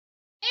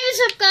What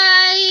is up,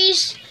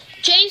 guys?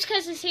 James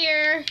Cuz is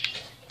here.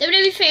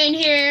 WWE fan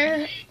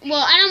here.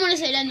 Well, I don't want to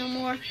say that no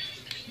more.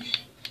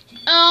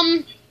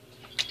 And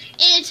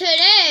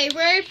today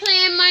we're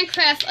playing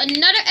Minecraft.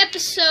 Another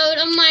episode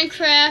of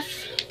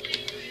Minecraft.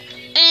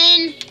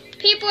 And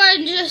people are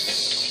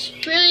just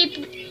really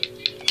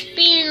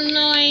being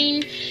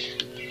annoying.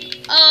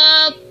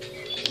 I'm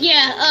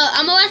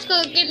about to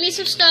go get me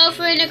some stuff.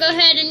 We're gonna go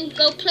ahead and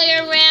go play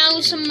around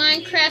with some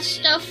Minecraft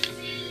stuff.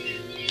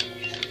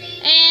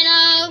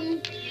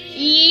 And,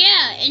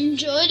 yeah,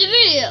 enjoy the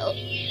video.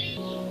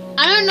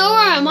 I don't know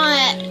where I'm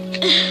at.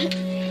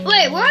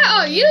 Wait, where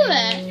are you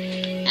at?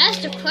 That's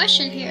the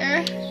question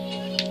here.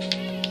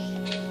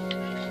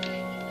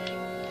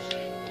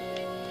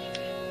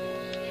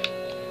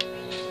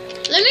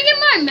 Let me get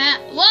my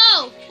map.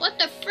 Whoa, what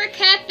the frick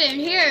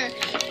happened here?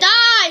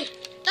 Die!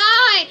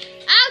 Die!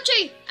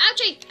 Ouchie!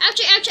 Ouchie!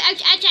 Ouchie! Ouchie!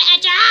 Ouchie! Ouchie!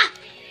 Ouchie! Ah!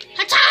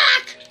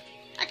 Attack!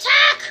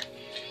 Attack!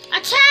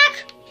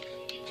 Attack!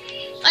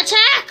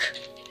 Attack!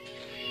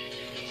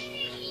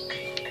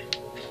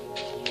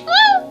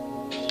 Woo!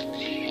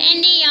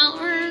 In the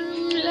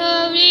arms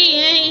of the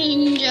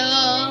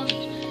angel.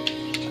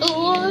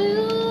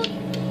 Oh.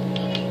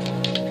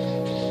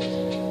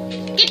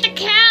 Get the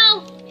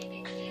cow!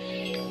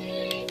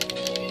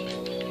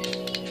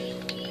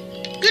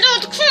 Get all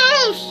the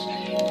cows!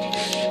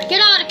 Get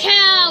all the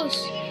cows!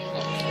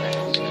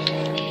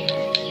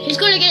 He's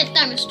gonna get a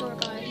diamond store,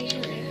 guys. He's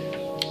gonna.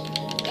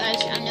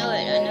 Guys, I know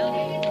it. I know.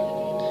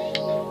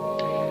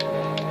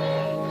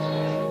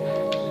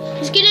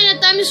 He's getting a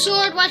diamond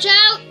sword. Watch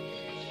out!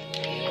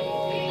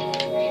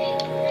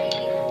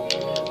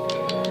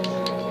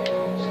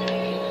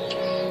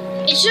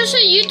 It's just a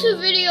YouTube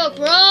video,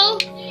 bro.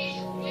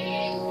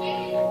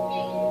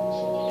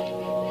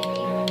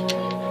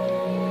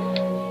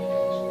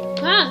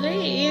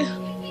 Golly.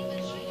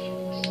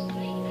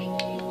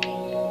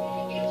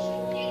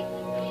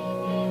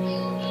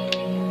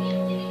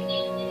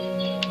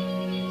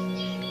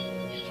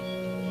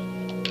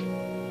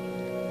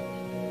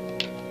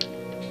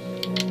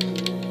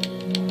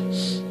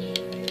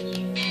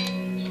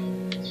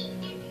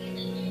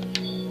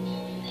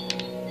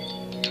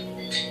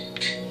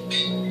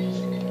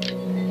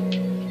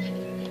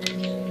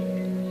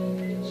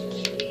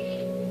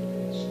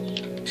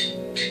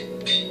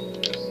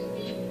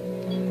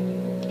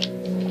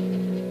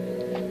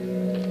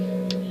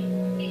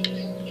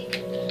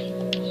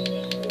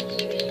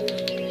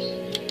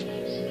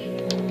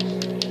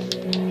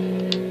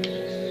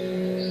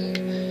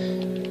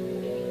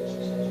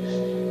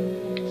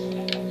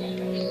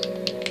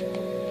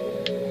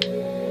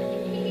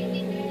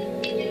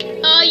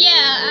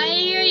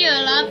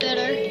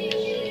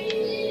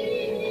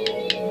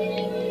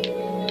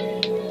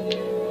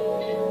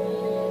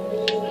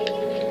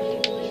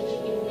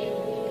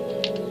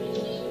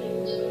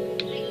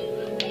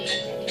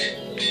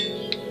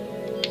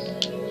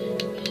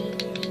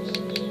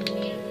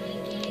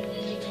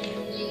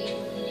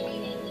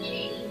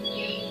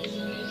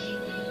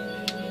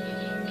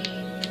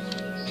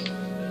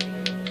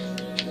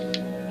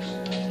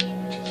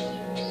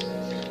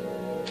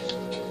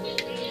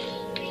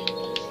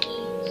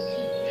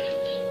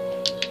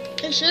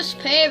 It's just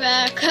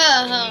payback.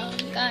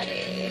 Got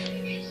it.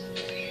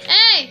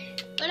 Hey!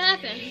 What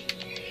happened?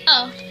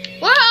 Oh.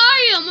 Where are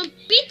you? I'm gonna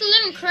beat the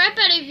living crap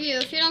out of you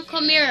if you don't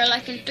come here.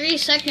 Like in 3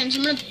 seconds,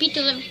 I'm gonna beat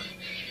the living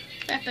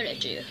crap out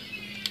of you.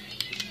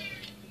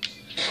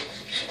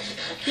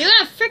 You're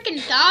gonna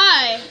freaking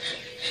die.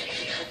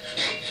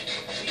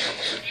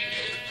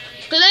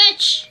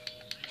 Glitch!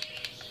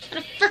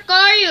 Where the frick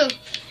are you?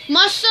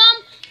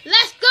 Muslim?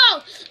 Let's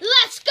go!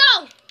 Let's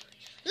go!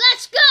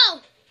 Let's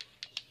go!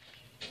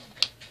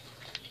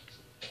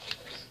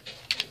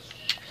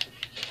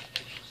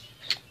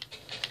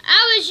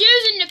 I was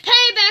using the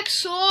payback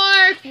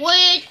sword,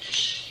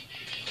 which...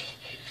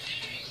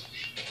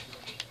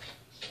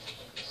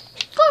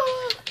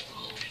 Oh,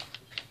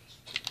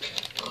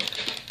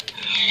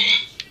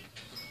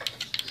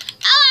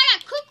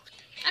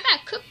 I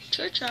got cooked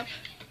church up.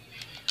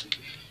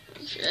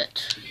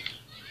 Shit.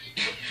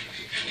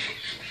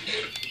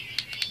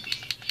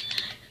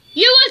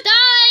 You will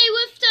die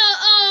with the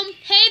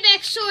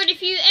payback sword.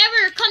 If you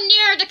ever come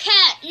near the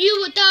cat, you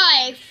will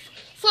die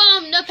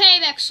from the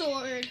payback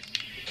sword.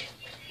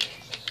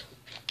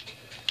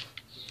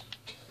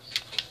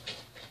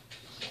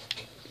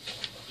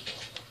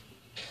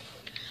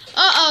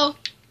 Uh-oh.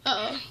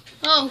 Uh-oh.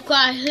 Oh,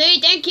 God. Hey,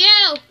 thank you.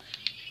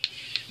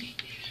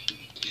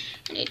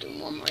 I need to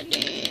do one more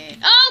thing.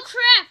 Oh,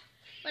 crap.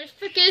 Where the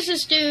frick is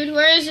this dude?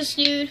 Where is this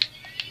dude?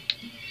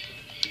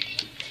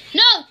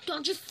 No!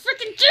 Don't you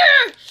frickin'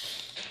 dare!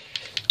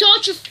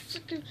 Don't you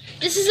frickin'...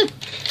 This is a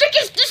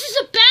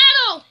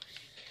battle!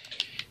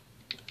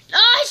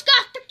 Oh, he's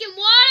got frickin'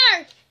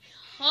 water!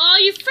 Oh,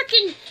 you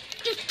frickin'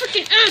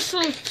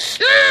 asshole!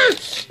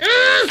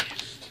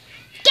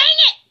 Dang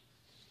it!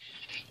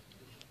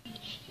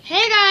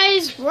 Hey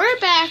guys, we're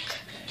back.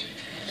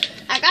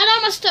 I got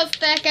all my stuff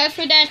back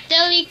after that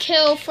deadly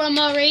kill from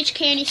Rage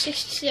Candy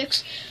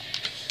 66.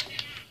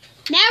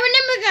 Now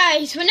remember,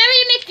 guys, whenever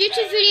you make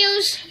YouTube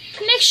videos,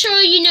 make sure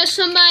you know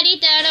somebody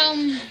that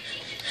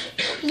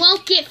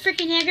won't get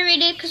freaking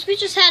aggravated, because we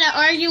just had an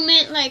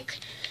argument like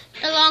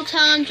a long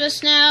time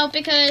just now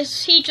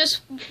because he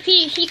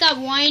got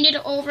winded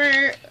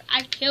over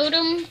I killed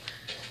him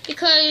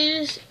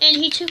and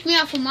he took me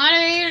off a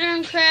moderator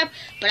and crap,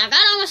 but I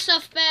got all my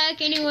stuff back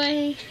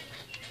anyway.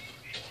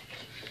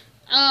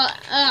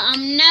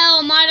 I'm now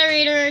a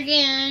moderator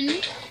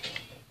again,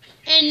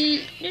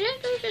 and did I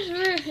do this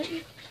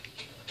weird?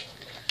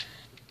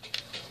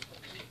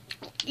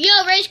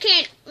 Yo, Rage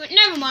can't.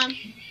 Never mind.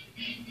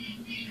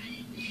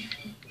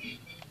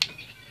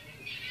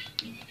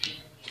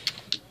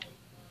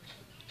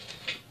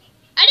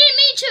 I didn't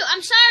mean to.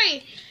 I'm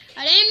sorry.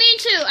 I didn't mean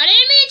to. I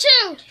didn't mean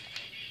to.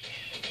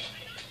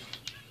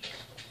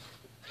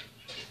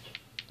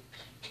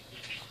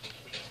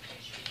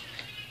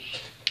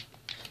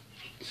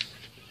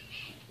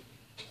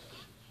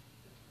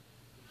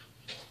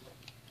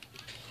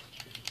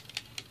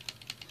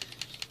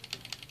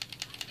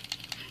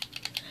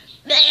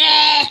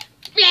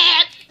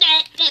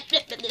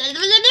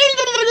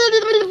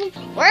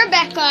 We're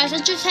back, guys. I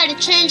just had to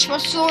change my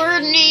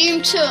sword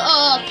name to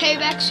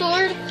Payback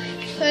Sword,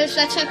 because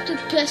that's like the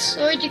best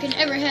sword you can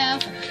ever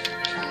have.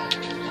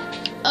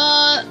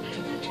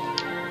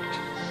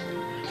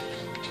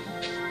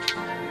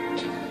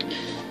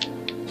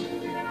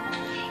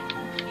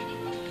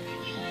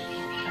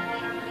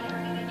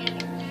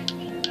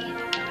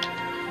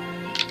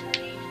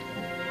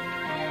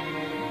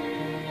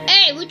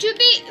 Hey, would you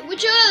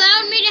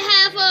allow me to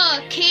have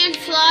canned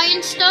fly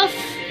and stuff?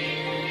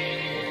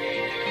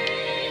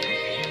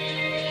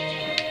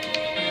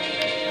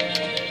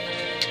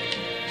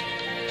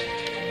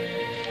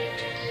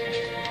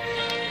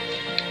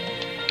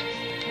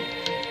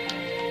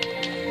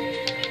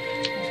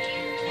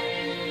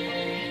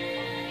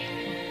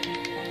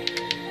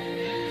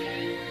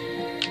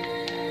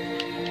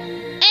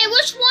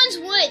 Which one's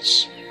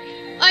which?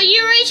 Are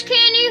you Rage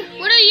Candy?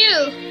 What are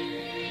you?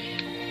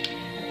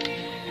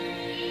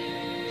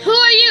 Who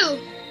are you?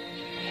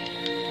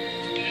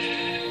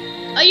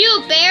 Are you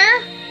a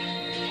bear?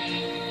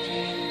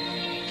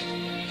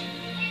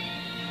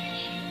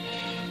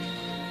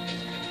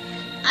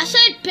 I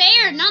said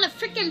bear, not a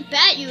freaking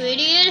bat, you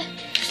idiot.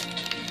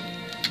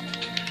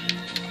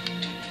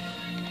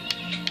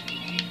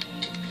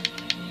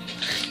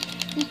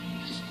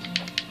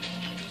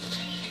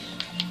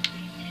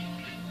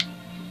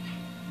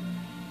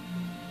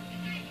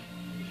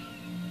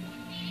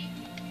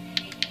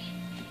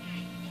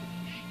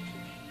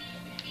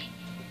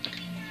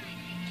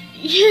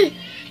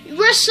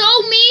 We're so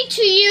mean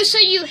to you, so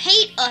you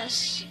hate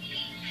us.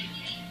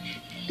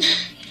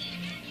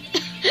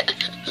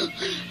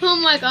 Oh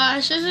my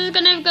gosh, this is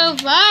gonna go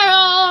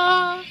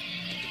viral.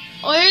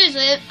 Or is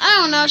it?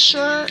 I'm not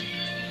sure.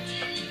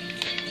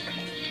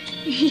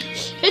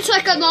 It's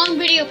like a long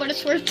video, but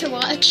it's worth to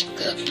watch.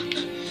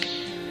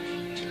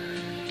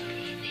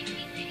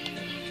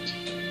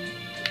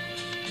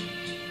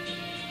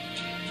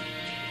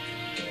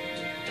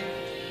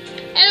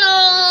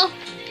 Hello!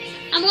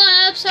 I'm going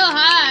up so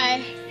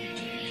high.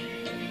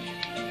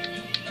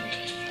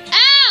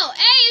 Ow!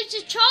 Hey, it's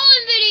a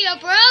trolling video,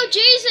 bro.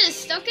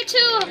 Jesus, don't get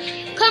too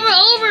cover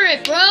over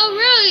it, bro.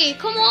 Really,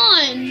 come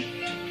on.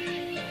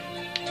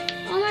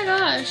 Oh my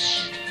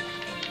gosh.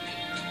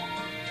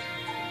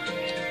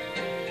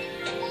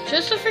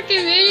 Just a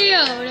freaking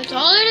video. That's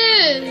all it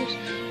is.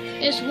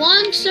 It's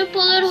one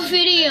simple little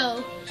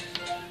video.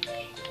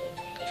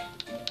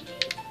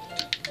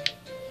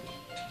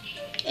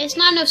 It's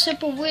not no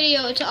simple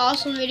video, it's an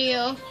awesome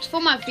video. It's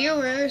for my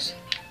viewers.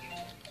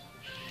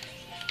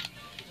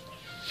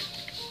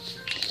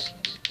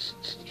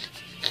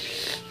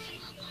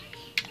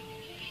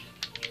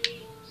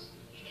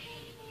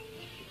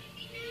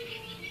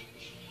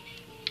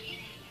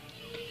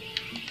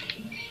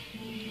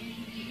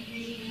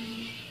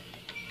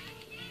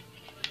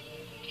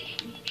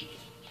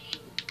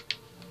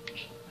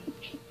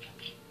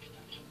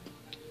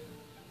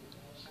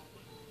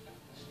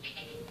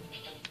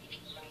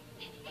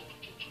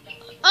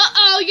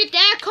 Uh-oh, your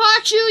dad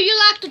caught you. You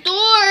locked the door.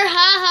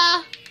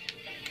 Ha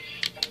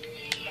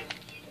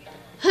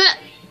ha.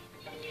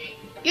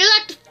 You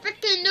locked the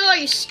freaking door,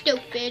 you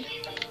stupid.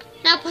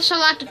 Now plus I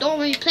lock the door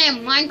when you play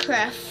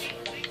Minecraft.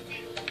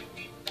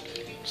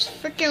 It's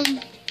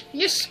freaking...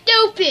 You're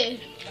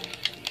stupid.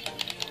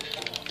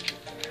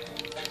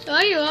 So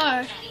you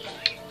are.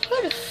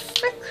 Who the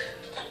frick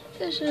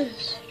is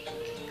this?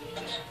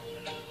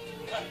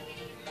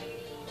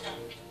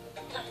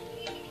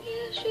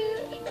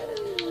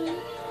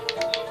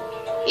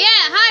 Yeah,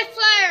 high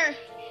flyer.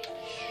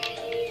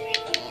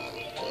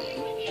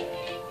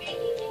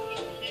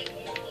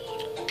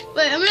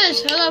 Wait, I'm gonna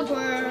teleport.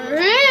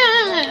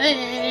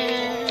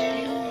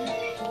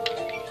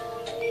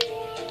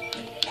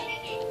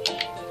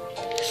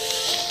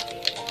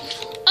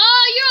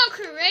 Oh, you're on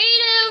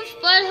creative,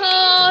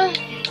 butthole.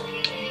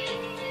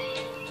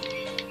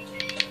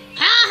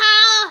 Ha ha.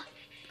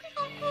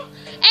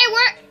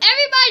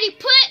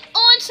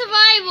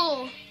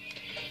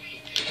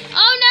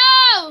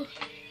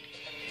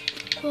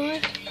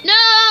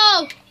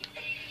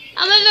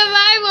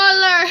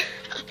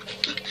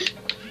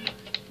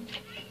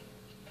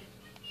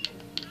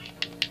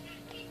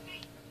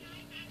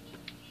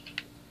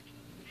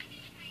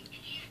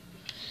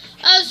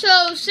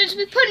 So since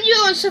we put you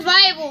on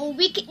survival,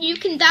 you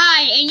can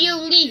die and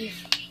you'll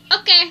leave.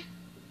 Okay.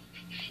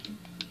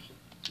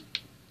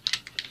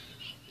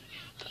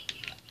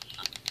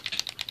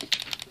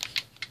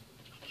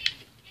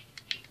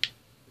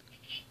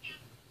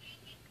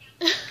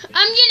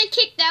 I'm getting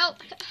kicked out.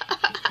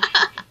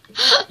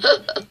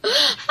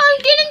 I'm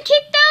getting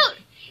kicked out.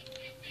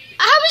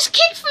 I was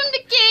kicked from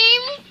the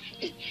game.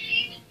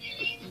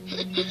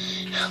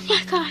 Oh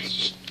my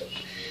gosh.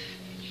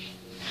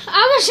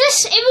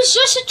 It was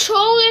just a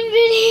trolling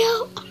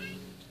video.